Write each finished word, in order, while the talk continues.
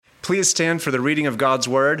please stand for the reading of God's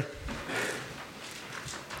word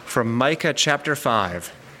from Micah chapter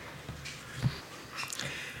 5,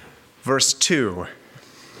 verse 2.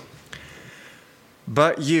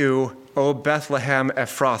 But you, O Bethlehem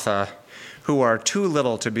Ephrathah, who are too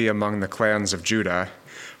little to be among the clans of Judah,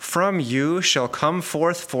 from you shall come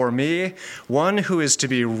forth for me one who is to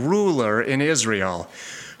be ruler in Israel,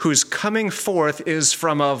 whose coming forth is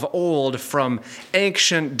from of old, from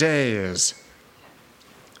ancient days.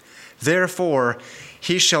 Therefore,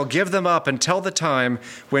 he shall give them up until the time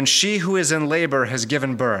when she who is in labor has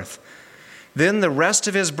given birth. Then the rest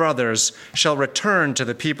of his brothers shall return to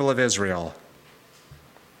the people of Israel.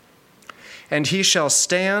 And he shall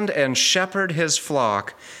stand and shepherd his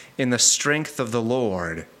flock in the strength of the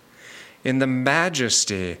Lord, in the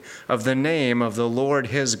majesty of the name of the Lord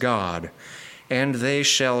his God, and they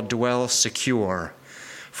shall dwell secure.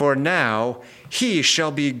 For now he shall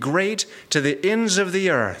be great to the ends of the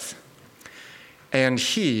earth, and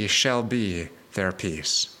he shall be their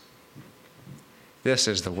peace. This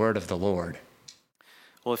is the word of the Lord.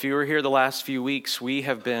 Well, if you were here the last few weeks, we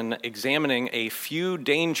have been examining a few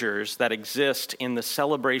dangers that exist in the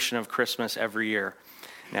celebration of Christmas every year.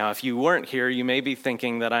 Now, if you weren't here, you may be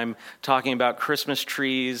thinking that I'm talking about Christmas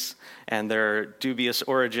trees and their dubious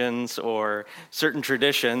origins or certain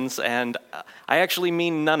traditions, and I actually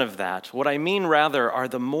mean none of that. What I mean rather are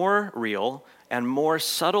the more real and more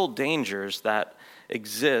subtle dangers that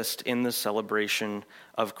exist in the celebration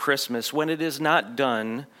of Christmas when it is not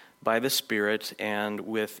done by the Spirit and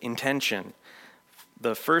with intention.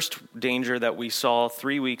 The first danger that we saw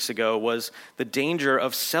 3 weeks ago was the danger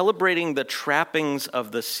of celebrating the trappings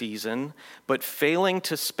of the season, but failing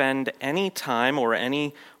to spend any time or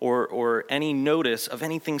any notice of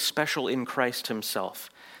anything special in Christ himself.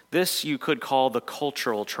 This you could call the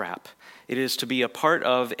cultural trap. It is to be a part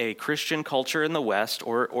of a Christian culture in the West,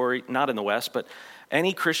 or not in the West, but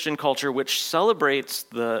any Christian culture which celebrates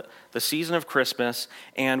the season of Christmas,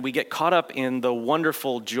 and we get caught up in the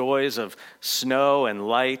wonderful joys of snow and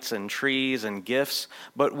lights and trees and gifts,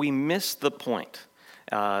 but we miss the point.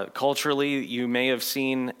 Culturally, you may have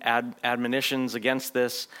seen admonitions against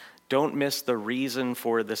this. Don't miss the reason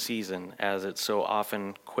for the season, as it's so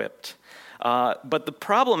often quipped. But the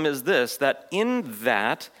problem is this, that in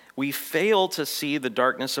that we fail to see the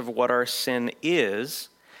darkness of what our sin is,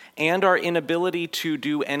 and our inability to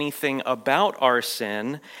do anything about our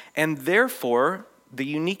sin, and therefore the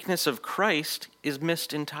uniqueness of Christ is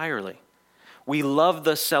missed entirely. We love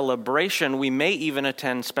the celebration. We may even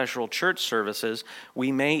attend special church services.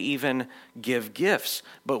 We may even give gifts,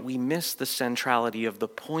 but we miss the centrality of the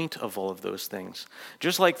point of all of those things.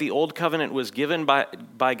 Just like the Old Covenant was given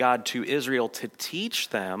by God to Israel to teach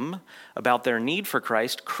them about their need for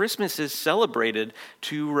Christ, Christmas is celebrated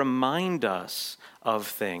to remind us of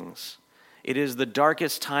things. It is the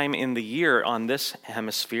darkest time in the year on this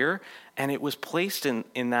hemisphere, and it was placed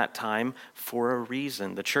in that time for a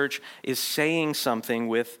reason. The church is saying something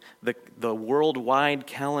with the worldwide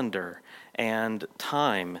calendar and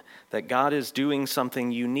time, that God is doing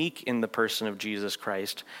something unique in the person of Jesus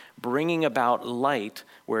Christ, bringing about light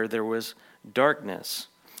where there was darkness.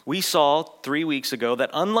 We saw 3 weeks ago that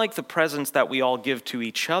unlike the presents that we all give to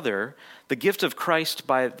each other, the gift of Christ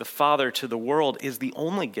by the Father to the world is the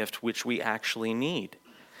only gift which we actually need.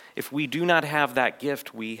 If we do not have that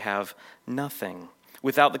gift, we have nothing.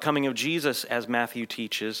 Without the coming of Jesus, as Matthew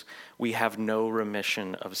teaches, we have no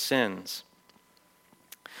remission of sins.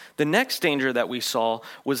 The next danger that we saw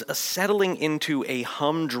was a settling into a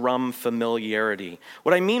humdrum familiarity.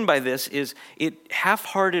 What I mean by this is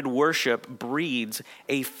half-hearted worship breeds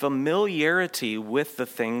a familiarity with the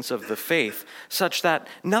things of the faith, such that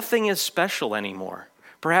nothing is special anymore.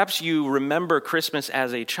 Perhaps you remember Christmas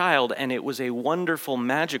as a child, and it was a wonderful,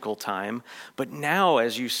 magical time, but now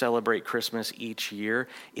as you celebrate Christmas each year,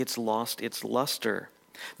 it's lost its luster.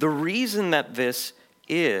 The reason that this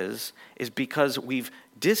is because we've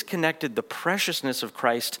disconnected the preciousness of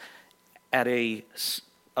Christ at a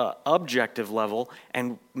objective level,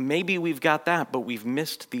 and maybe we've got that, but we've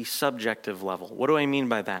missed the subjective level. What do I mean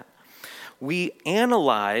by that? We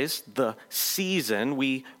analyze the season.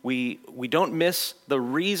 We don't miss the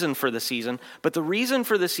reason for the season, but the reason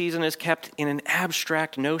for the season is kept in an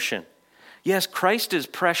abstract notion. Yes, Christ is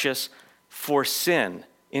precious for sin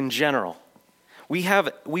in general.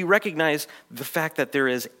 We recognize the fact that there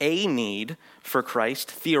is a need for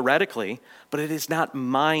Christ, theoretically, but it is not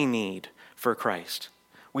my need for Christ.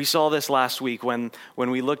 We saw this last week when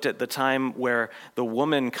we looked at the time where the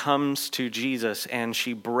woman comes to Jesus and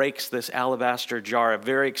she breaks this alabaster jar, a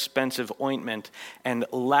very expensive ointment, and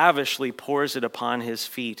lavishly pours it upon his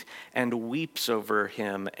feet and weeps over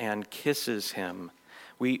him and kisses him.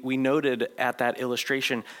 We noted at that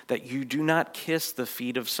illustration that you do not kiss the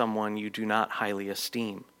feet of someone you do not highly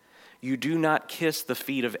esteem. You do not kiss the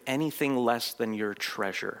feet of anything less than your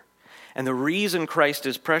treasure. And the reason Christ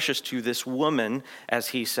is precious to this woman, as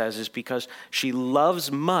he says, is because she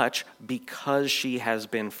loves much because she has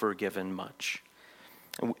been forgiven much.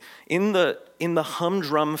 In the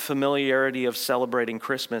humdrum familiarity of celebrating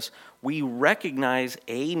Christmas, we recognize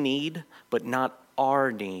a need, but not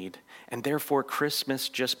our need. And therefore, Christmas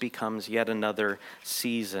just becomes yet another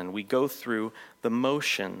season. We go through the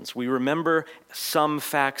motions. We remember some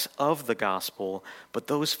facts of the gospel, but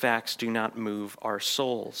those facts do not move our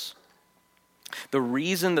souls. The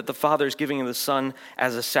reason that the Father is giving the Son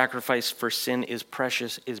as a sacrifice for sin is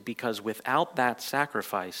precious is because without that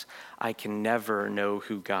sacrifice, I can never know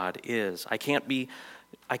who God is. I can't be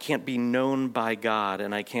known by God,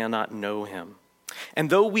 and I cannot know him. And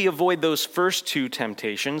though we avoid those first two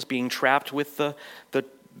temptations, being trapped with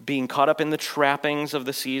being caught up in the trappings of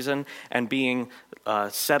the season and being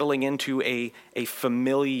settling into a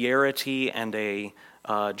familiarity and a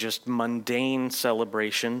just mundane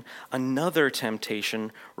celebration, another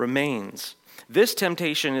temptation remains. This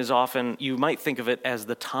temptation is often, you might think of it as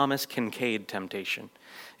the Thomas Kinkade temptation.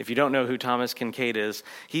 If you don't know who Thomas Kinkade is,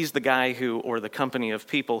 he's the guy or the company of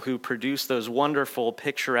people who produce those wonderful,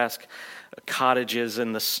 picturesque cottages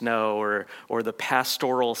in the snow or the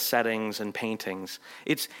pastoral settings and paintings.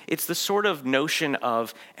 It's the sort of notion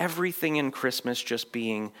of everything in Christmas just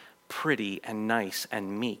being pretty and nice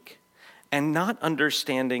and meek, and not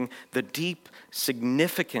understanding the deep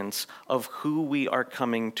significance of who we are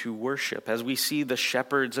coming to worship. As we see the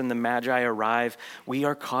shepherds and the magi arrive, we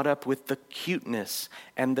are caught up with the cuteness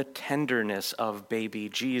and the tenderness of baby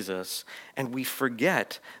Jesus, and we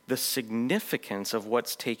forget the significance of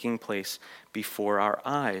what's taking place before our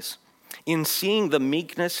eyes. In seeing the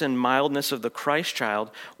meekness and mildness of the Christ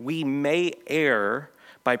child, we may err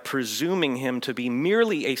by presuming him to be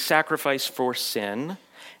merely a sacrifice for sin,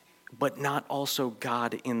 but not also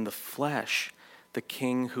God in the flesh, the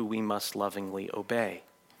King who we must lovingly obey.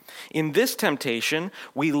 In this temptation,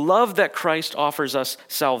 we love that Christ offers us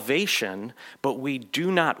salvation, but we do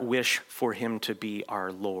not wish for him to be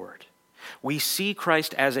our Lord. We see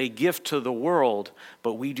Christ as a gift to the world,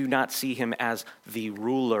 but we do not see him as the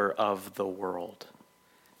ruler of the world.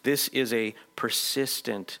 This is a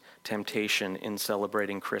persistent temptation in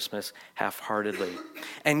celebrating Christmas half-heartedly.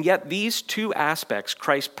 And yet these two aspects,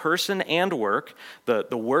 Christ's person and work,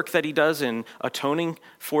 the work that he does in atoning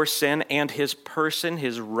for sin, and his person,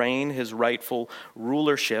 his reign, his rightful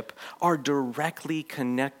rulership, are directly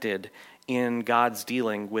connected in God's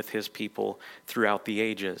dealing with his people throughout the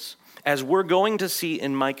ages. As we're going to see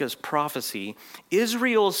in Micah's prophecy,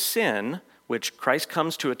 Israel's sin, which Christ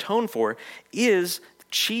comes to atone for, is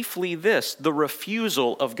chiefly this, the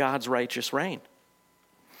refusal of God's righteous reign.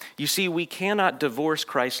 You see, we cannot divorce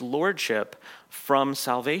Christ's lordship from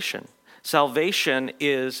salvation. Salvation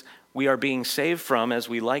is, we are being saved from, as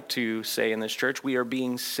we like to say in this church, we are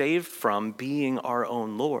being saved from being our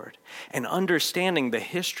own Lord. And understanding the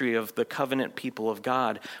history of the covenant people of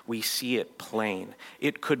God, we see it plain.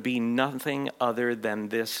 It could be nothing other than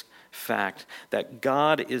this fact, that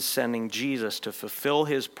God is sending Jesus to fulfill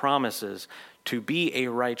his promises to be a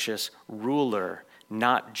righteous ruler,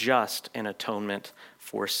 not just an atonement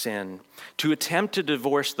for sin. To attempt to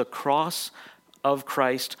divorce the cross of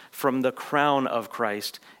Christ from the crown of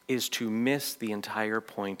Christ is to miss the entire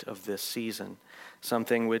point of this season.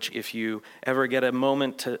 Something which, if you ever get a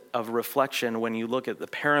moment of reflection when you look at the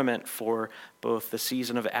parament for both the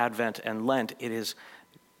season of Advent and Lent, it is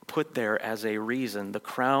put there as a reason. The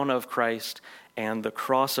crown of Christ and the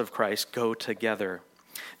cross of Christ go together.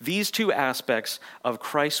 These two aspects of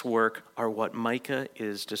Christ's work are what Micah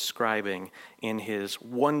is describing in his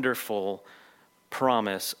wonderful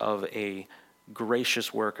promise of a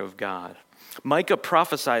gracious work of God. Micah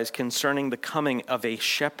prophesies concerning the coming of a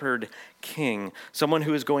shepherd king, someone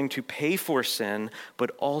who is going to pay for sin,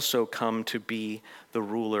 but also come to be the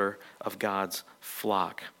ruler of God's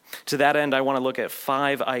flock. To that end, I want to look at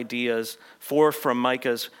 5 ideas, 4 from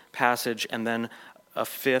Micah's passage, and then a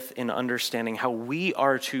fifth in understanding how we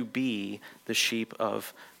are to be the sheep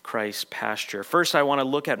of Christ's pasture. First, I want to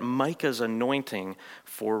look at Micah's anointing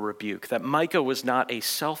for rebuke. That Micah was not a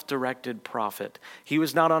self-directed prophet. He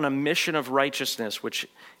was not on a mission of righteousness, which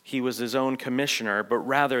he was his own commissioner, but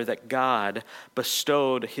rather that God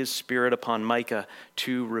bestowed his spirit upon Micah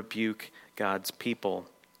to rebuke God's people.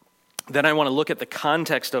 Then I want to look at the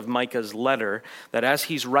context of Micah's letter, that as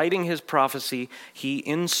he's writing his prophecy, he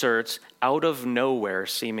inserts out of nowhere,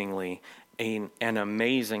 seemingly, an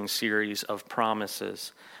amazing series of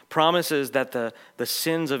promises. Promises that the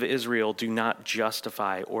sins of Israel do not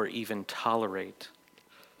justify or even tolerate.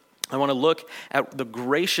 I want to look at the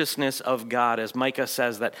graciousness of God as Micah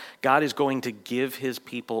says that God is going to give his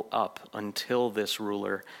people up until this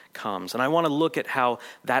ruler comes. And I want to look at how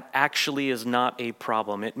that actually is not a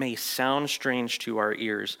problem. It may sound strange to our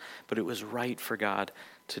ears, but it was right for God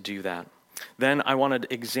to do that. Then I want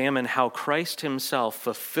to examine how Christ himself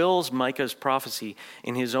fulfills Micah's prophecy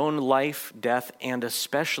in his own life, death, and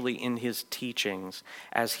especially in his teachings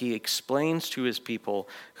as he explains to his people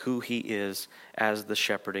who he is as the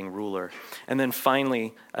shepherding ruler. And then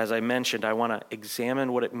finally, as I mentioned, I want to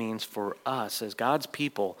examine what it means for us as God's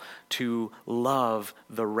people to love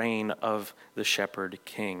the reign of the shepherd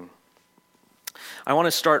king. I want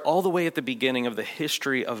to start all the way at the beginning of the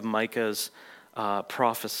history of Micah's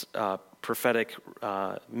prophetic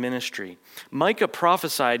ministry. Micah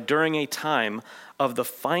prophesied during a time of the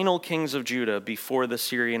final kings of Judah before the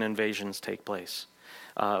Syrian invasions take place.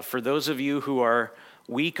 For those of you who are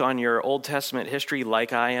weak on your Old Testament history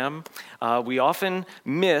like I am, we often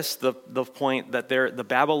miss the point that the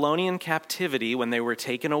Babylonian captivity, when they were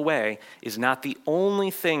taken away, is not the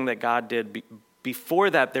only thing that God did.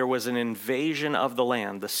 Before that, there was an invasion of the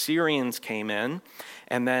land. The Syrians came in,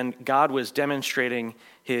 and then God was demonstrating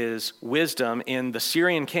his wisdom in the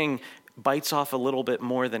Syrian king bites off a little bit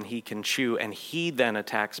more than he can chew, and he then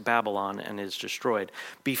attacks Babylon and is destroyed.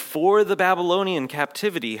 Before the Babylonian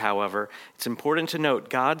captivity, however, it's important to note,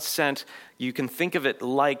 God sent, you can think of it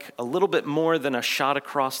like a little bit more than a shot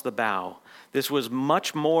across the bow. This was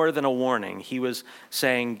much more than a warning. He was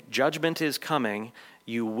saying, judgment is coming.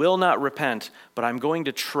 You will not repent, but I'm going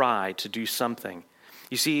to try to do something.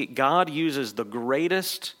 You see, God uses the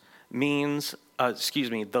least means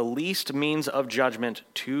of judgment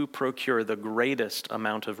to procure the greatest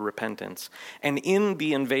amount of repentance. And in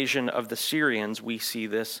the invasion of the Syrians, we see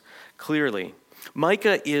this clearly.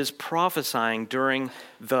 Micah is prophesying during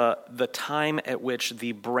the time at which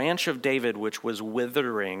the branch of David, which was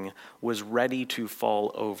withering, was ready to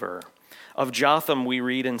fall over. Of Jotham, we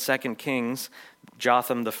read in 2 Kings,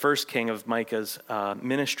 Jotham, the first king of Micah's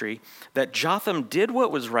ministry, that Jotham did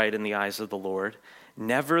what was right in the eyes of the Lord.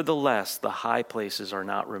 Nevertheless, the high places are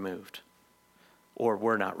not removed, or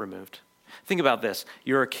were not removed. Think about this.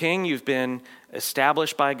 You're a king. You've been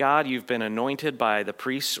established by God. You've been anointed by the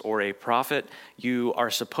priest or a prophet. You are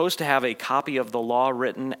supposed to have a copy of the law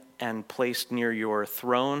written and placed near your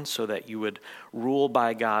throne so that you would rule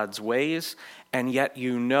by God's ways. And yet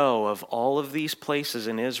you know of all of these places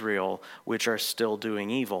in Israel which are still doing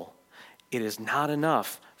evil. It is not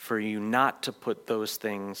enough for you not to put those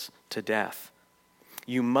things to death.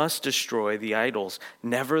 You must destroy the idols.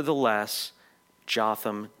 Nevertheless,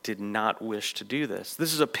 Jotham did not wish to do this.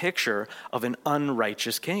 This is a picture of an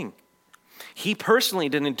unrighteous king. He personally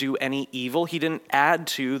didn't do any evil. He didn't add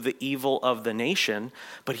to the evil of the nation,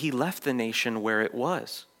 but he left the nation where it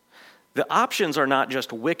was. The options are not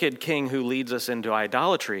just wicked king who leads us into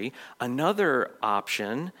idolatry. Another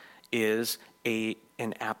option is an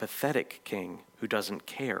apathetic king who doesn't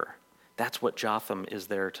care. That's what Jotham is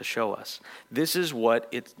there to show us. This is what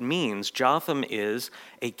it means. Jotham is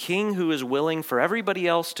a king who is willing for everybody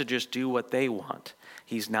else to just do what they want.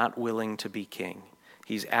 He's not willing to be king.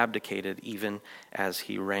 He's abdicated even as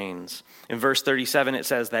he reigns. In verse 37, it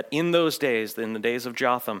says that in those days, in the days of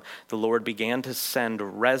Jotham, the Lord began to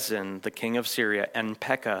send Rezin, the king of Syria, and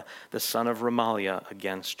Pekah, the son of Remaliah,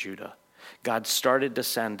 against Judah. God started to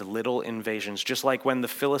send little invasions, just like when the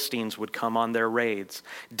Philistines would come on their raids.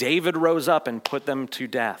 David rose up and put them to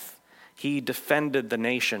death. He defended the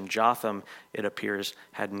nation. Jotham, it appears,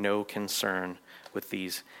 had no concern with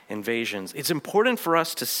these invasions. It's important for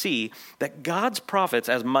us to see that God's prophets,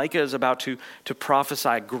 as Micah is about to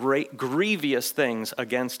prophesy great, grievous things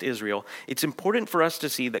against Israel, it's important for us to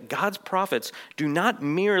see that God's prophets do not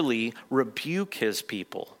merely rebuke his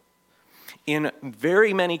people. In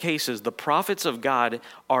very many cases, the prophets of God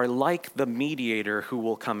are like the mediator who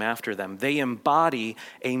will come after them. They embody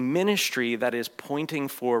a ministry that is pointing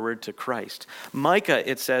forward to Christ. Micah,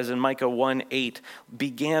 it says in Micah 1:8,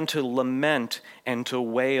 began to lament and to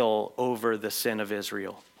wail over the sin of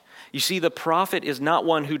Israel. You see, the prophet is not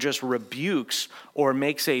one who just rebukes or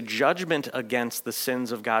makes a judgment against the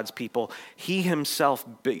sins of God's people. He himself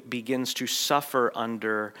begins to suffer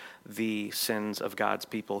under the sins of God's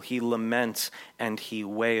people. He laments and he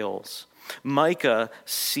wails. Micah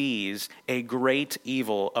sees a great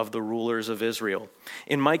evil of the rulers of Israel.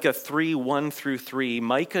 In Micah 3:1-3,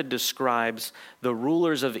 Micah describes the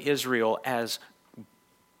rulers of Israel as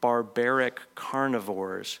barbaric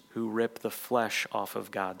carnivores who rip the flesh off of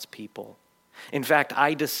God's people. In fact,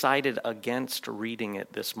 I decided against reading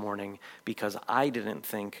it this morning because I didn't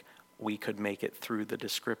think we could make it through the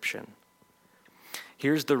description.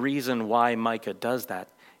 Here's the reason why Micah does that,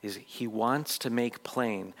 is he wants to make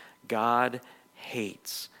plain God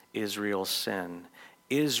hates Israel's sin.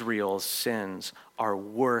 Israel's sins are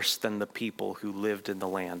worse than the people who lived in the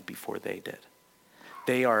land before they did.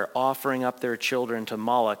 They are offering up their children to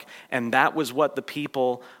Moloch, and that was what the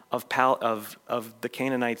people of the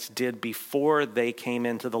Canaanites did before they came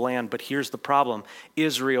into the land. But here's the problem.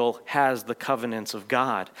 Israel has the covenants of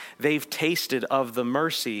God. They've tasted of the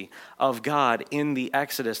mercy of God in the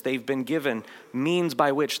Exodus. They've been given means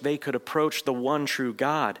by which they could approach the one true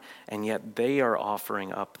God, and yet they are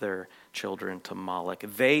offering up their children to Moloch.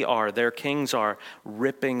 Their kings are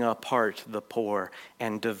ripping apart the poor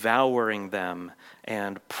and devouring them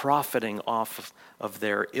and profiting off of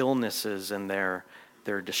their illnesses and their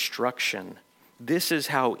destruction. This is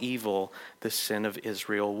how evil the sin of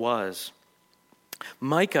Israel was.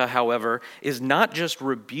 Micah, however, is not just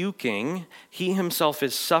rebuking, he himself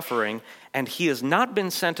is suffering, and he has not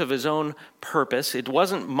been sent of his own purpose. It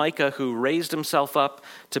wasn't Micah who raised himself up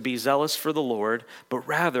to be zealous for the Lord, but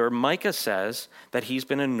rather Micah says that he's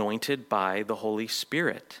been anointed by the Holy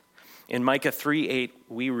Spirit. In Micah 3:8,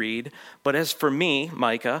 we read, "But as for me,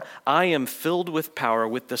 Micah, I am filled with power,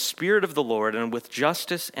 with the Spirit of the Lord, and with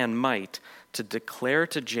justice and might, to declare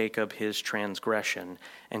to Jacob his transgression,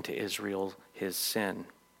 and to Israel his sin."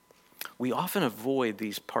 We often avoid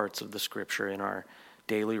these parts of the Scripture in our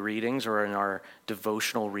daily readings or in our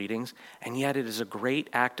devotional readings, and yet it is a great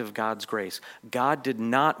act of God's grace. God did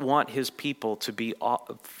not want his people to be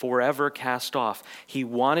forever cast off. He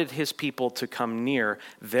wanted his people to come near.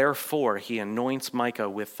 Therefore, he anoints Micah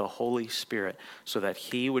with the Holy Spirit so that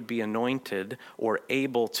he would be anointed or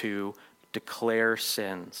able to declare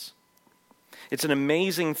sins. It's an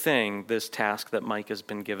amazing thing, this task that Micah's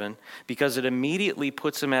been given, because it immediately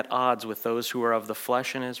puts him at odds with those who are of the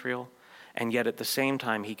flesh in Israel, and yet at the same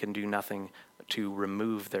time he can do nothing to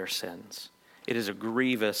remove their sins. It is a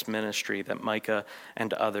grievous ministry that Micah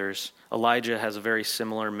and others, Elijah has a very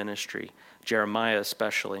similar ministry, Jeremiah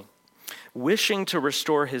especially. Wishing to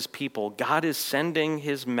restore his people, God is sending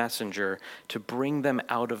his messenger to bring them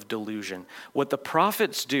out of delusion. What the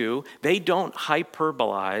prophets do, they don't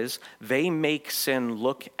hyperbolize, they make sin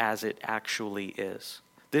look as it actually is.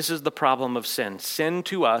 This is the problem of sin. Sin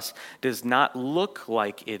to us does not look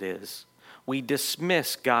like it is. We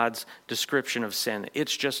dismiss God's description of sin.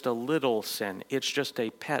 It's just a little sin. It's just a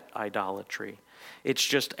pet idolatry. It's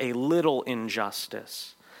just a little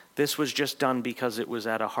injustice. This was just done because it was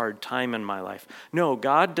at a hard time in my life. No,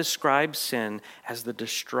 God describes sin as the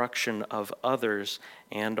destruction of others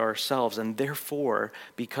and ourselves. And therefore,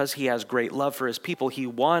 because he has great love for his people, he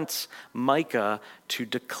wants Micah to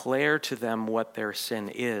declare to them what their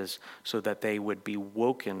sin is so that they would be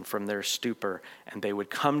woken from their stupor and they would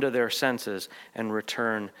come to their senses and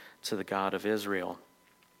return to the God of Israel.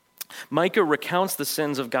 Micah recounts the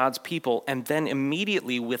sins of God's people and then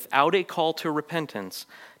immediately, without a call to repentance,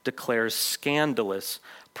 declares scandalous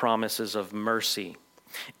promises of mercy.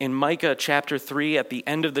 In Micah chapter 3, at the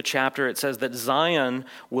end of the chapter, it says that Zion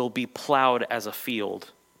will be plowed as a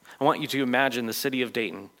field. I want you to imagine the city of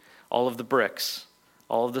Dayton, all of the bricks,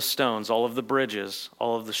 all of the stones, all of the bridges,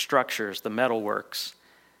 all of the structures, the metalworks.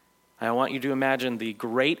 I want you to imagine the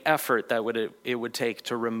great effort that it would take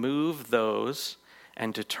to remove those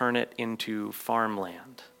and to turn it into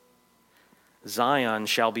farmland. Zion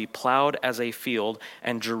shall be plowed as a field,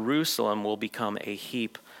 and Jerusalem will become a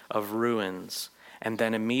heap of ruins. And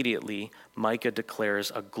then immediately, Micah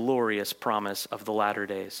declares a glorious promise of the latter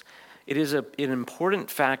days. It is an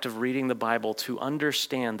important fact of reading the Bible to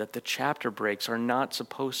understand that the chapter breaks are not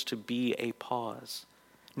supposed to be a pause,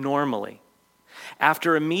 normally.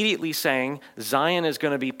 After immediately saying Zion is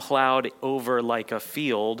going to be plowed over like a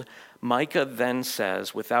field, Micah then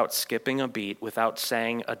says, without skipping a beat, without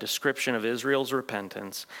saying a description of Israel's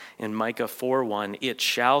repentance, in Micah 4:1, "It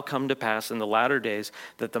shall come to pass in the latter days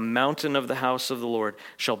that the mountain of the house of the Lord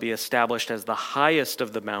shall be established as the highest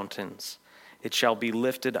of the mountains. It shall be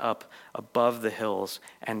lifted up above the hills,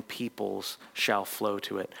 and peoples shall flow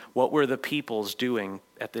to it." What were the peoples doing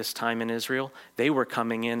at this time in Israel? They were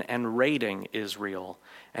coming in and raiding Israel.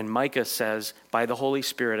 And Micah says, by the Holy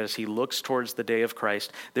Spirit, as he looks towards the day of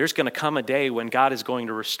Christ, there's going to come a day when God is going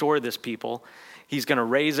to restore this people. He's going to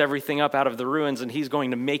raise everything up out of the ruins, and he's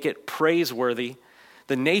going to make it praiseworthy.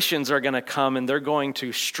 The nations are going to come, and they're going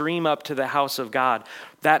to stream up to the house of God.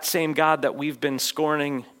 That same God that we've been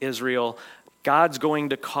scorning, Israel, God's going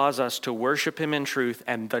to cause us to worship him in truth,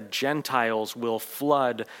 and the Gentiles will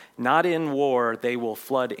flood, not in war, they will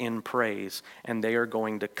flood in praise, and they are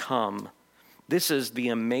going to come. This is the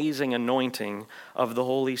amazing anointing of the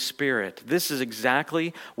Holy Spirit. This is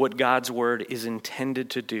exactly what God's word is intended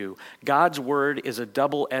to do. God's word is a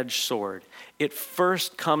double-edged sword. It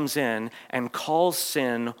first comes in and calls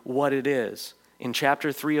sin what it is. In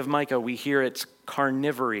chapter 3 of Micah, we hear its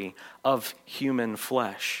carnivory of human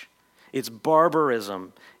flesh. It's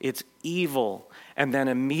barbarism, it's evil, and then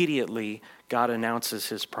immediately God announces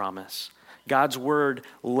his promise. God's word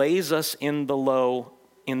lays us in the low,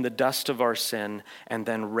 in the dust of our sin, and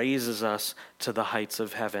then raises us to the heights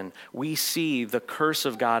of heaven. We see the curse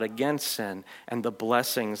of God against sin and the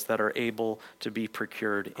blessings that are able to be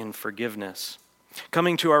procured in forgiveness.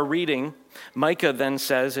 Coming to our reading, Micah then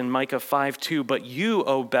says in Micah 5:2, "But you,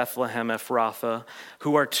 O Bethlehem Ephrathah,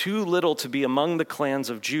 who are too little to be among the clans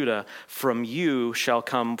of Judah, from you shall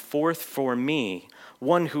come forth for me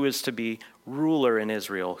one who is to be ruler in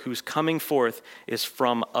Israel, whose coming forth is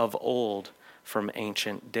from of old, from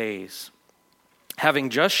ancient days." Having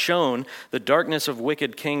just shown the darkness of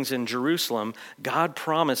wicked kings in Jerusalem, God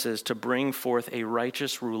promises to bring forth a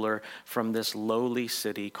righteous ruler from this lowly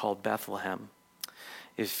city called Bethlehem.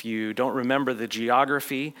 If you don't remember the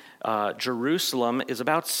geography, Jerusalem is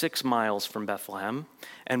about 6 miles from Bethlehem,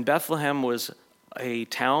 and Bethlehem was a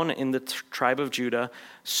town in the tribe of Judah,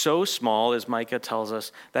 so small, as Micah tells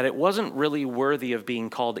us, that it wasn't really worthy of being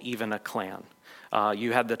called even a clan.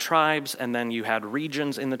 You had the tribes, and then you had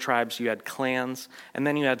regions in the tribes, you had clans, and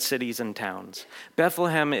then you had cities and towns.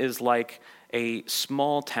 Bethlehem is like a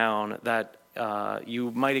small town that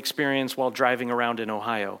you might experience while driving around in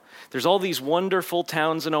Ohio. There's all these wonderful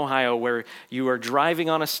towns in Ohio where you are driving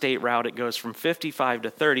on a state route, it goes from 55 to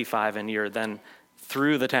 35, and you're then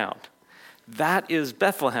through the town. That is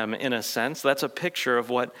Bethlehem in a sense. That's a picture of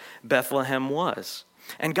what Bethlehem was.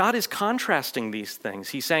 And God is contrasting these things.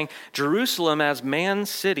 He's saying, Jerusalem as man's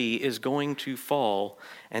city is going to fall,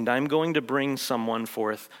 and I'm going to bring someone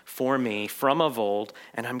forth for me from of old,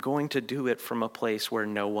 and I'm going to do it from a place where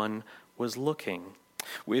no one was looking.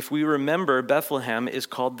 If we remember, Bethlehem is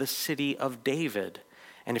called the city of David.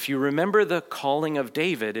 And if you remember the calling of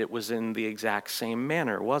David, it was in the exact same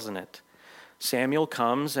manner, wasn't it? Samuel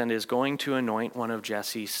comes and is going to anoint one of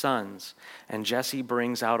Jesse's sons, and Jesse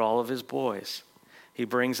brings out all of his boys. He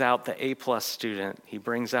brings out the A+ student. He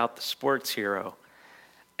brings out the sports hero.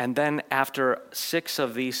 And then after 6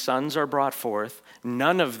 of these sons are brought forth,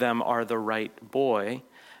 none of them are the right boy.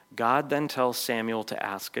 God then tells Samuel to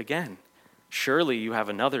ask again, "Surely you have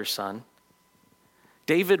another son."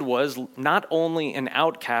 David was not only an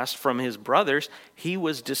outcast from his brothers, he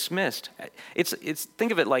was dismissed.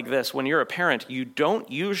 Think of it like this. When you're a parent, you don't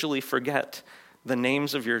usually forget the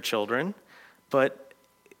names of your children, but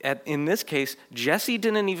in this case, Jesse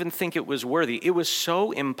didn't even think it was worthy. It was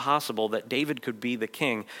so impossible that David could be the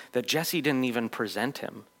king that Jesse didn't even present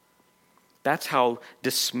him. That's how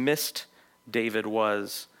dismissed David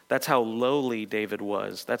was. That's how lowly David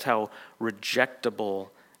was. That's how rejectable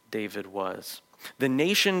David was. The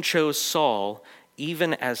nation chose Saul,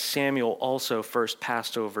 even as Samuel also first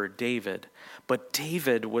passed over David. But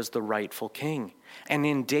David was the rightful king. And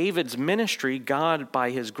in David's ministry, God, by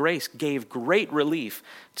his grace, gave great relief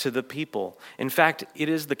to the people. In fact, it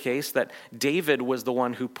is the case that David was the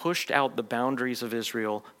one who pushed out the boundaries of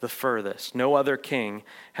Israel the furthest. No other king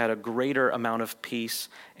had a greater amount of peace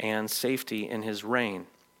and safety in his reign.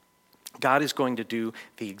 God is going to do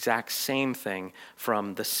the exact same thing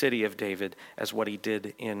from the city of David as what he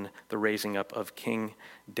did in the raising up of King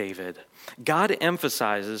David. God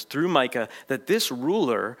emphasizes through Micah that this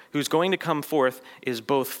ruler who's going to come forth is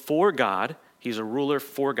both for God, he's a ruler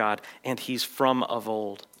for God, and he's from of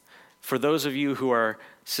old. For those of you who are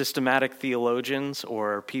systematic theologians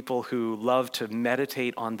or people who love to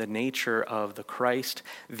meditate on the nature of the Christ,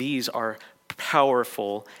 these are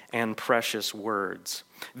powerful, and precious words.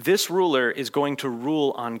 This ruler is going to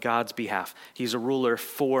rule on God's behalf. He's a ruler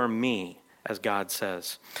for me, as God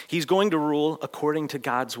says. He's going to rule according to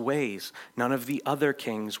God's ways. None of the other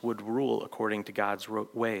kings would rule according to God's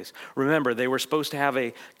ways. Remember, they were supposed to have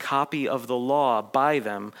a copy of the law by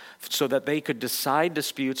them so that they could decide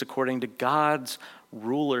disputes according to God's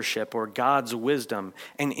rulership or God's wisdom.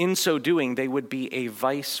 And in so doing, they would be a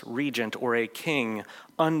vice regent or a king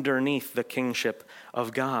underneath the kingship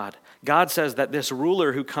of God. God says that this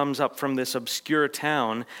ruler who comes up from this obscure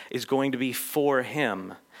town is going to be for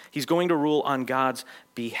him. He's going to rule on God's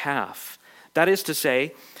behalf. That is to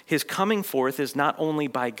say, his coming forth is not only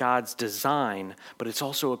by God's design, but it's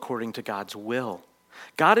also according to God's will.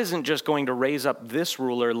 God isn't just going to raise up this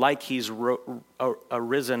ruler like he's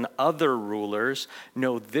arisen other rulers.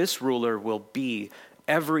 No, this ruler will be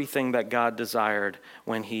everything that God desired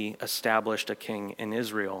when he established a king in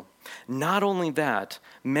Israel. Not only that,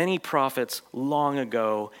 many prophets long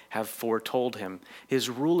ago have foretold him. His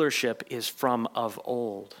rulership is from of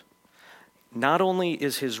old. Not only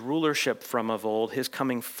is his rulership from of old, his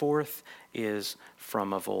coming forth is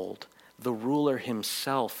from of old. The ruler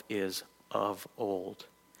himself is of old.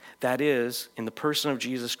 That is, in the person of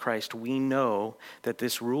Jesus Christ, we know that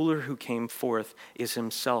this ruler who came forth is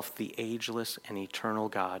himself the ageless and eternal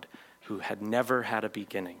God who had never had a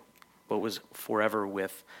beginning, but was forever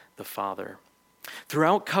with the Father.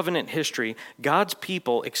 Throughout covenant history, God's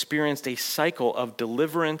people experienced a cycle of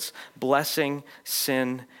deliverance, blessing,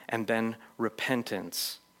 sin, and then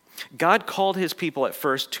repentance. God called his people at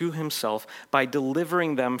first to himself by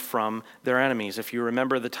delivering them from their enemies. If you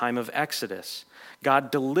remember the time of Exodus,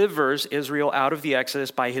 God delivers Israel out of the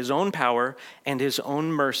Exodus by his own power and his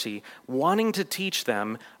own mercy, wanting to teach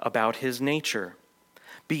them about his nature.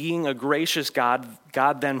 Being a gracious God,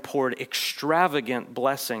 God then poured extravagant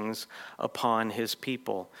blessings upon his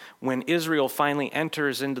people. When Israel finally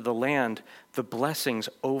enters into the land, the blessings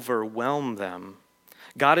overwhelm them.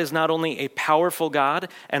 God is not only a powerful God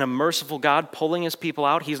and a merciful God pulling his people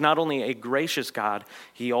out. He's not only a gracious God,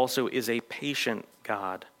 he also is a patient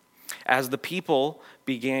God. As the people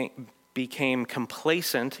became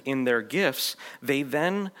complacent in their gifts, they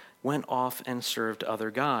then went off and served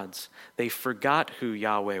other gods. They forgot who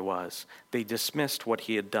Yahweh was. They dismissed what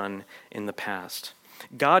he had done in the past.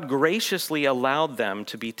 God graciously allowed them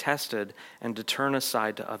to be tested and to turn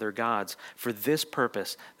aside to other gods for this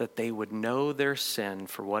purpose, that they would know their sin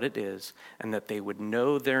for what it is, and that they would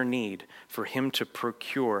know their need for him to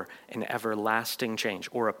procure an everlasting change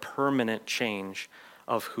or a permanent change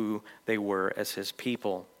of who they were as his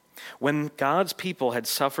people. When God's people had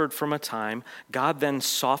suffered from a time, God then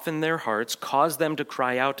softened their hearts, caused them to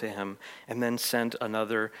cry out to him, and then sent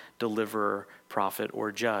another deliverer, prophet,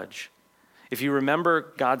 or judge. If you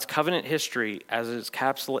remember God's covenant history as it's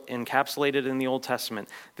encapsulated in the Old Testament,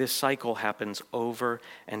 this cycle happens over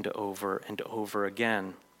and over and over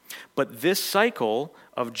again. But this cycle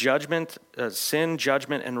of judgment, sin,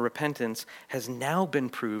 judgment, and repentance has now been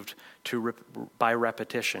proved by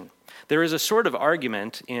repetition. There is a sort of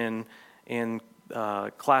argument in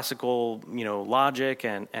classical, logic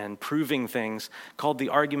and proving things called the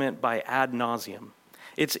argument by ad nauseum.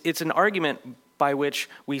 It's an argument by which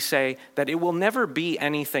we say that it will never be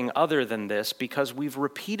anything other than this because we've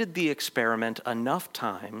repeated the experiment enough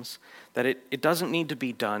times that it doesn't need to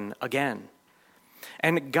be done again.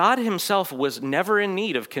 And God himself was never in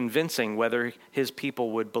need of convincing whether his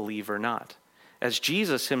people would believe or not. As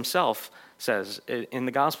Jesus himself says in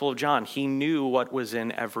the Gospel of John, he knew what was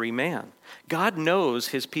in every man. God knows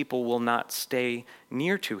his people will not stay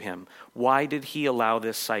near to him. Why did he allow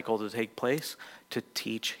this cycle to take place? To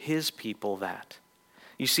teach his people that.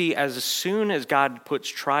 You see, as soon as God puts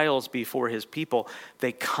trials before his people,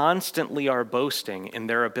 they constantly are boasting in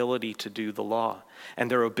their ability to do the law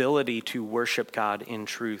and their ability to worship God in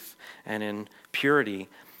truth and in purity.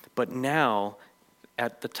 But now,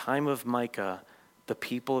 at the time of Micah, the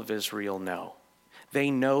people of Israel know.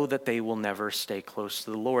 They know that they will never stay close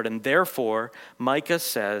to the Lord. And therefore, Micah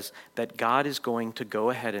says that God is going to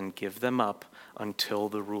go ahead and give them up until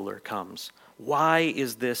the ruler comes. Why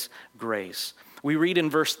is this grace? We read in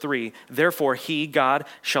verse 3, therefore he, God,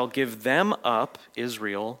 shall give them up,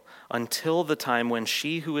 Israel, until the time when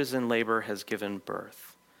she who is in labor has given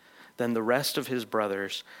birth. Then the rest of his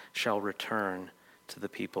brothers shall return to the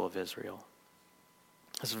people of Israel.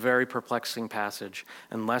 It's a very perplexing passage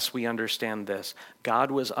unless we understand this.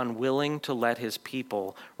 God was unwilling to let his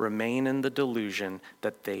people remain in the delusion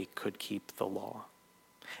that they could keep the law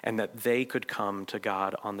and that they could come to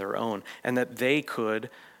God on their own and that they could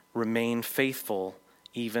remain faithful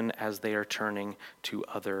even as they are turning to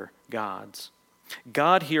other gods.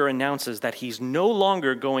 God here announces that he's no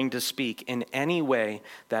longer going to speak in any way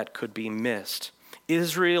that could be missed.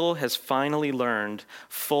 Israel has finally learned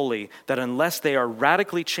fully that unless they are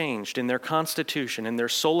radically changed in their constitution, in their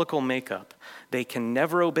solical makeup, they can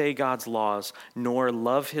never obey God's laws, nor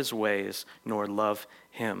love his ways, nor love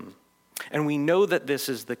him. And we know that this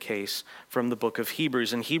is the case from the book of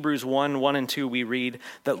Hebrews. In Hebrews 1 and 2, we read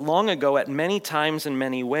that long ago, at many times and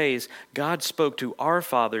many ways, God spoke to our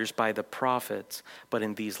fathers by the prophets, but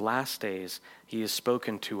in these last days, he has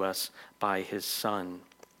spoken to us by his Son.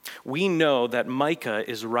 We know that Micah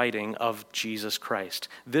is writing of Jesus Christ,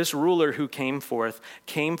 this ruler who came forth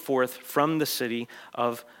from the city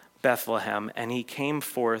of Bethlehem, and he came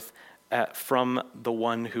forth from the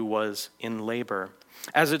one who was in labor.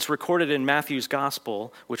 As it's recorded in Matthew's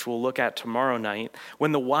gospel, which we'll look at tomorrow night,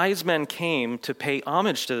 when the wise men came to pay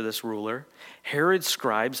homage to this ruler, Herod's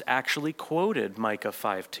scribes actually quoted Micah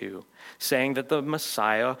 5:2, saying that the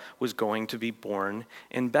Messiah was going to be born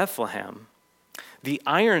in Bethlehem. The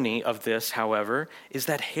irony of this, however, is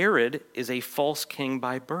that Herod is a false king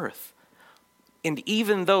by birth. And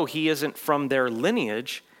even though he isn't from their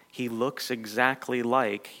lineage, he looks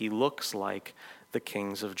like the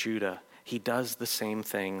kings of Judah. He does the same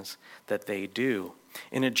things that they do.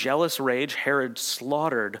 In a jealous rage, Herod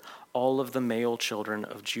slaughtered all of the male children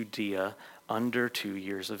of Judea under 2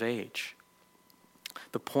 years of age.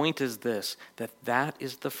 The point is this, that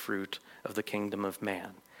is the fruit of the kingdom of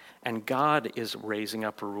man. And God is raising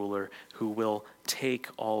up a ruler who will take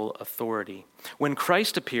all authority. When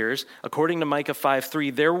Christ appears, according to Micah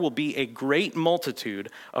 5:3, there will be a great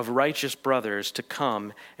multitude of righteous brothers to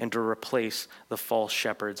come and to replace the false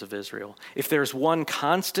shepherds of Israel. If there's one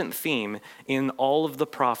constant theme in all of the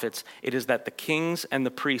prophets, it is that the kings and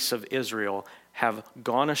the priests of Israel have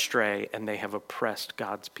gone astray and they have oppressed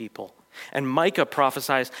God's people. And Micah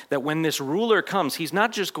prophesies that when this ruler comes, he's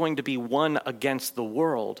not just going to be one against the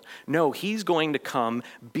world. No, he's going to come,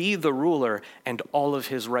 be the ruler, and all of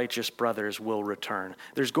his righteous brothers will return.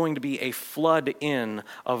 There's going to be a flood in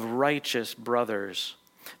of righteous brothers.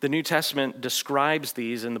 The New Testament describes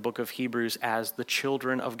these in the book of Hebrews as the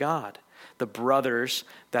children of God, the brothers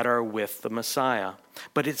that are with the Messiah.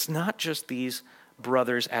 But it's not just these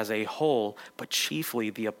brothers as a whole, but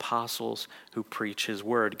chiefly the apostles who preach his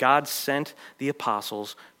word. God sent the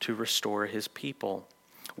apostles to restore his people.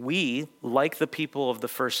 We, like the people of the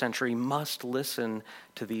first century, must listen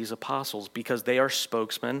to these apostles because they are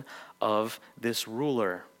spokesmen of this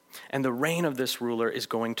ruler. And the reign of this ruler is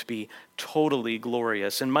going to be totally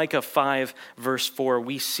glorious. In Micah 5, verse 4,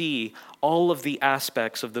 we see all of the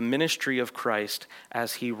aspects of the ministry of Christ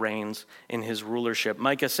as he reigns in his rulership.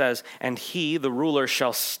 Micah says, "And he, the ruler,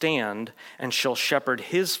 shall stand and shall shepherd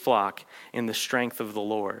his flock in the strength of the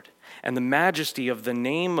Lord, and the majesty of the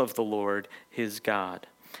name of the Lord his God.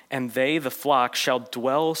 And they, the flock, shall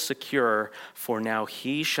dwell secure, for now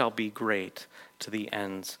he shall be great to the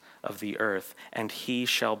ends of the earth, and he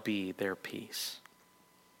shall be their peace."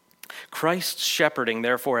 Christ's shepherding,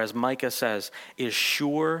 therefore, as Micah says, is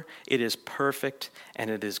sure, it is perfect, and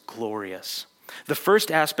it is glorious. The first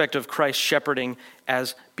aspect of Christ's shepherding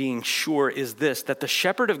as being sure is this, that the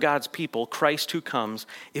shepherd of God's people, Christ who comes,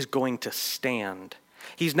 is going to stand.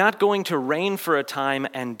 He's not going to reign for a time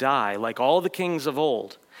and die like all the kings of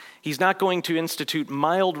old. He's not going to institute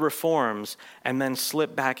mild reforms and then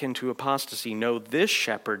slip back into apostasy. No, this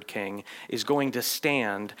shepherd king is going to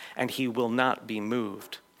stand and he will not be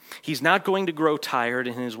moved. He's not going to grow tired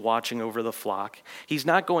in his watching over the flock. He's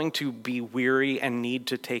not going to be weary and need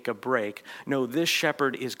to take a break. No, this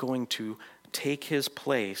shepherd is going to take his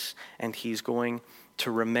place and he's going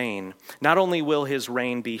to remain. Not only will his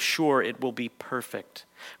reign be sure, it will be perfect.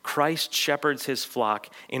 Christ shepherds his flock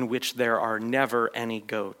in which there are never any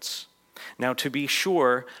goats. Now, to be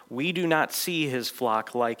sure, we do not see his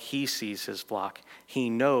flock like he sees his flock. He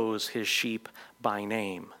knows his sheep by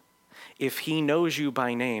name. If he knows you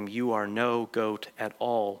by name, you are no goat at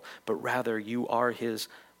all, but rather you are his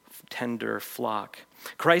tender flock.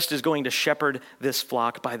 Christ is going to shepherd this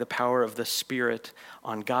flock by the power of the Spirit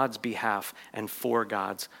on God's behalf and for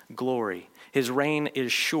God's glory. His reign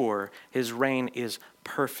is sure. His reign is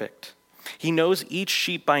perfect. He knows each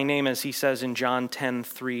sheep by name, as he says in John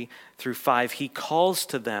 10:3-5. He calls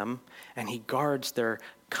to them and he guards their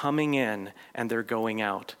coming in and their going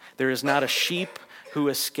out. There is not a sheep who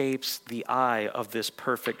escapes the eye of this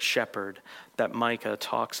perfect shepherd that Micah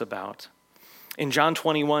talks about. In John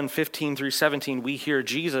 21:15-17, we hear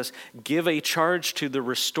Jesus give a charge to the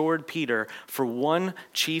restored Peter for one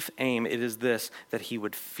chief aim. It is this, that he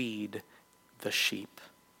would feed the sheep.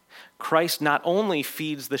 Christ not only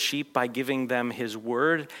feeds the sheep by giving them his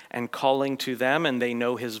word and calling to them, and they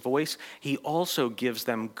know his voice, he also gives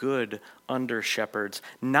them good under-shepherds,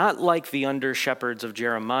 not like the under-shepherds of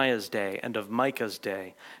Jeremiah's day and of Micah's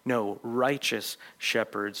day. No, righteous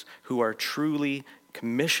shepherds who are truly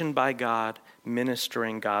commissioned by God,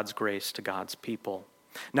 ministering God's grace to God's people.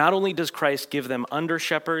 Not only does Christ give them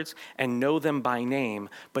under-shepherds and know them by name,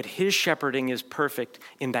 but his shepherding is perfect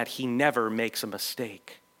in that he never makes a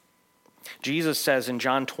mistake. Jesus says in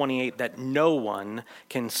John 28 that no one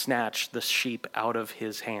can snatch the sheep out of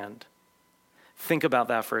his hand. Think about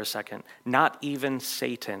that for a second. Not even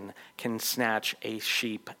Satan can snatch a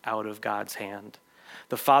sheep out of God's hand.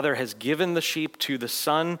 The Father has given the sheep to the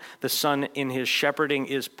Son. The Son in his shepherding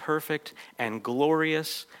is perfect and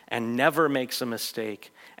glorious and never makes a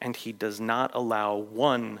mistake, and he does not allow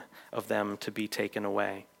one of them to be taken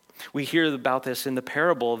away. We hear about this in the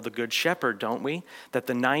parable of the Good Shepherd, don't we? That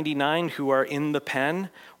the 99 who are in the pen,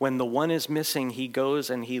 when the one is missing, he goes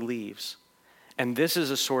and he leaves. And this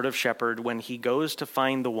is a sort of shepherd, when he goes to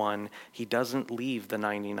find the one, he doesn't leave the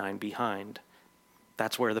 99 behind.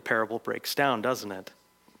 That's where the parable breaks down, doesn't it?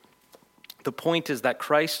 The point is that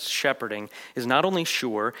Christ's shepherding is not only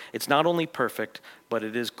sure, it's not only perfect, but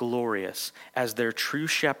it is glorious. As their true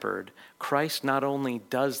shepherd, Christ not only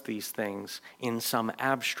does these things in some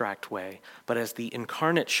abstract way, but as the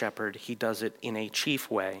incarnate shepherd, he does it in a chief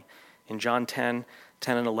way. In John 10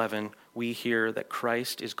 and 11, we hear that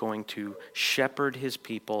Christ is going to shepherd his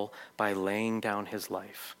people by laying down his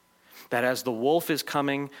life. That as the wolf is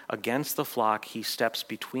coming against the flock, he steps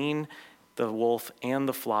between the wolf and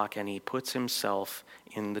the flock, and he puts himself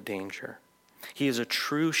in the danger. He is a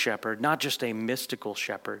true shepherd, not just a mystical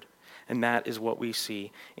shepherd, and that is what we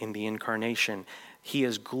see in the incarnation. He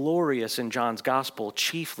is glorious in John's gospel,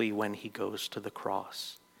 chiefly when he goes to the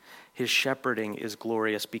cross. His shepherding is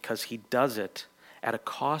glorious because he does it at a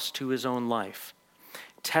cost to his own life,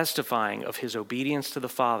 testifying of his obedience to the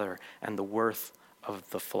Father and the worth of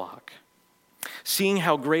the flock. Seeing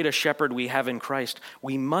how great a shepherd we have in Christ,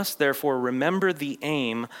 we must therefore remember the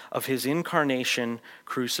aim of his incarnation,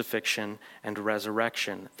 crucifixion, and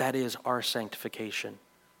resurrection. That is our sanctification.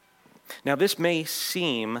 Now, this may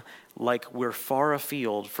seem like we're far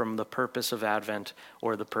afield from the purpose of Advent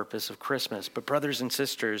or the purpose of Christmas, but brothers and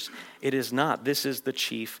sisters, it is not. This is the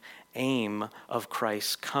chief aim of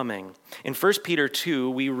Christ's coming. In 1 Peter 2,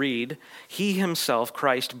 we read, "He himself,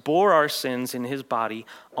 Christ, bore our sins in his body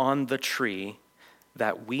on the tree,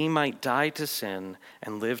 that we might die to sin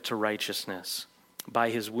and live to righteousness. By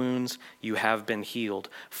his wounds you have been healed.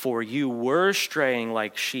 For you were straying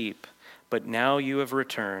like sheep, but now you have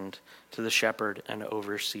returned to the shepherd and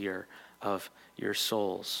overseer of your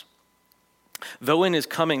souls." Though in his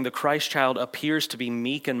coming the Christ child appears to be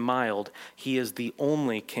meek and mild, he is the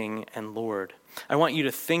only King and Lord. I want you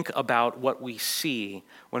to think about what we see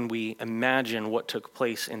when we imagine what took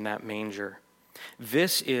place in that manger.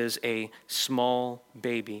 This is a small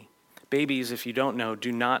baby. Babies, if you don't know,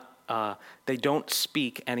 they don't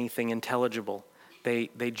speak anything intelligible.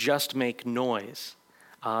 They just make noise.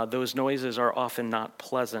 Those noises are often not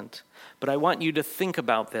pleasant. But I want you to think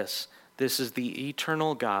about this. This is the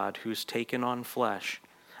eternal God who's taken on flesh.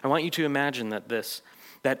 I want you to imagine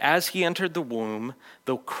that as he entered the womb,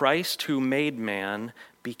 the Christ who made man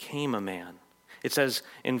became a man. It says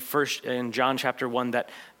in John chapter 1 that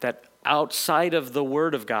outside of the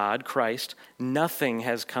Word of God, Christ, nothing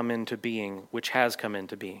has come into being which has come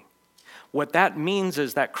into being. What that means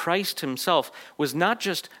is that Christ himself was not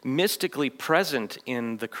just mystically present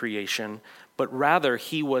in the creation, but rather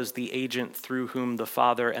he was the agent through whom the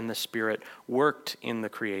Father and the Spirit worked in the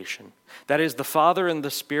creation. That is, the Father and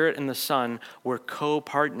the Spirit and the Son were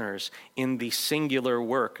co-partners in the singular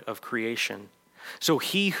work of creation. So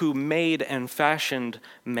he who made and fashioned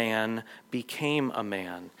man became a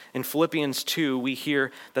man. In Philippians 2, we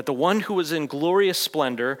hear that the one who was in glorious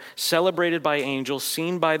splendor, celebrated by angels,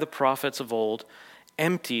 seen by the prophets of old,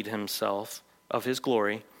 emptied himself of his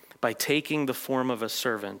glory by taking the form of a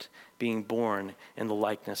servant, being born in the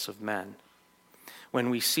likeness of men. When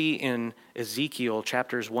we see in Ezekiel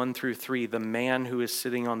chapters 1 through 3, the man who is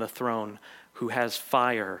sitting on the throne, who has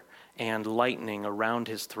fire and lightning around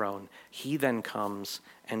his throne, he then comes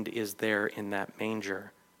and is there in that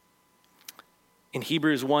manger. In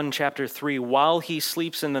Hebrews 1 chapter 3, while he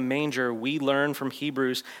sleeps in the manger, we learn from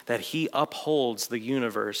Hebrews that he upholds the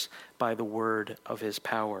universe by the word of his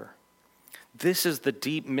power. This is the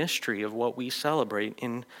deep mystery of what we celebrate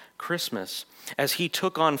in Christmas. As he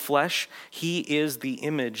took on flesh, he is the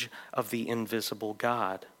image of the invisible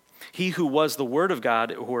God. He who was the Word of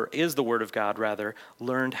God, or is the Word of God rather,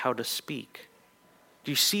 learned how to speak.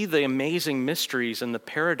 Do you see the amazing mysteries and the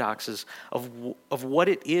paradoxes of what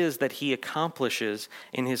it is that he accomplishes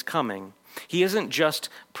in his coming? He isn't just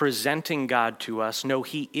presenting God to us. No,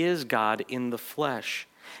 he is God in the flesh,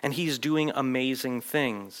 and he's doing amazing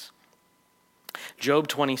things. Job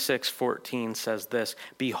 26:14 says this,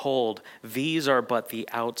 "Behold, these are but the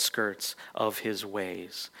outskirts of his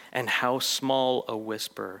ways, and how small a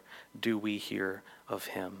whisper do we hear of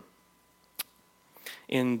him."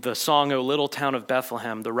 In the song, O Little Town of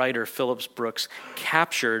Bethlehem, the writer Phillips Brooks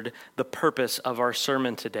captured the purpose of our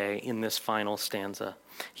sermon today in this final stanza.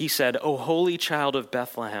 He said, "O holy child of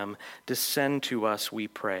Bethlehem, descend to us, we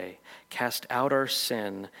pray. Cast out our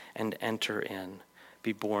sin and enter in.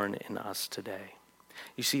 Be born in us today."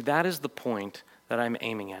 You see, that is the point that I'm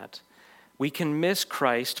aiming at. We can miss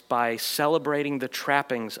Christ by celebrating the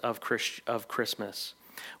trappings of Christmas.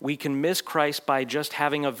 We can miss Christ by just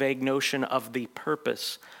having a vague notion of the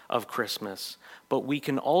purpose of Christmas. But we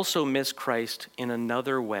can also miss Christ in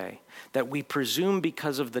another way, that we presume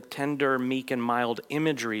because of the tender, meek, and mild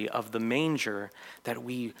imagery of the manger, that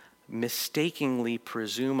we mistakenly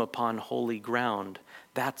presume upon holy ground.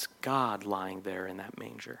 That's God lying there in that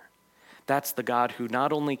manger. That's the God who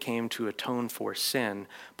not only came to atone for sin,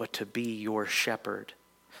 but to be your shepherd.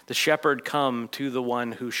 The shepherd come to the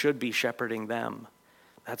one who should be shepherding them.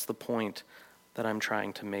 That's the point that I'm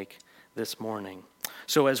trying to make this morning.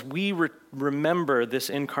 So as we remember this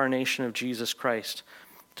incarnation of Jesus Christ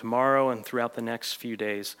tomorrow and throughout the next few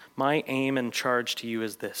days, my aim and charge to you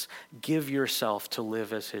is this: give yourself to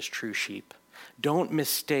live as his true sheep. Don't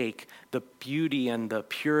mistake the beauty and the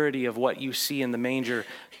purity of what you see in the manger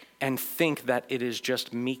and think that it is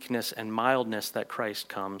just meekness and mildness that Christ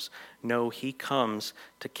comes. No, he comes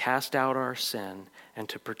to cast out our sin and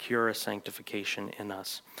to procure a sanctification in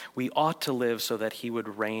us. We ought to live so that he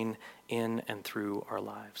would reign in and through our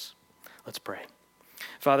lives. Let's pray.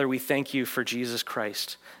 Father, we thank you for Jesus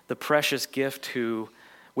Christ, the precious gift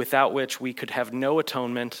without which we could have no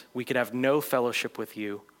atonement, we could have no fellowship with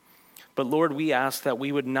you. But Lord, we ask that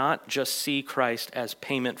we would not just see Christ as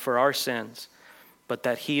payment for our sins, but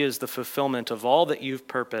that he is the fulfillment of all that you've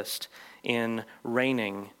purposed in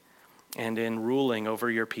reigning and in ruling over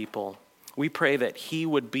your people. We pray that he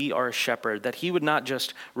would be our shepherd, that he would not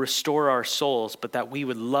just restore our souls, but that we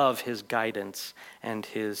would love his guidance and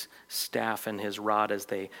his staff and his rod as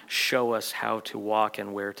they show us how to walk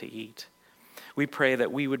and where to eat. We pray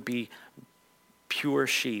that we would be pure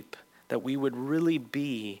sheep, that we would really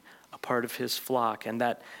be a part of his flock, and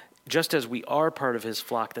that just as we are part of his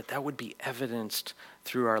flock, that would be evidenced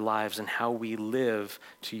through our lives and how we live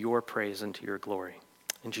to your praise and to your glory.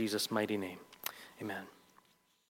 In Jesus' mighty name, amen.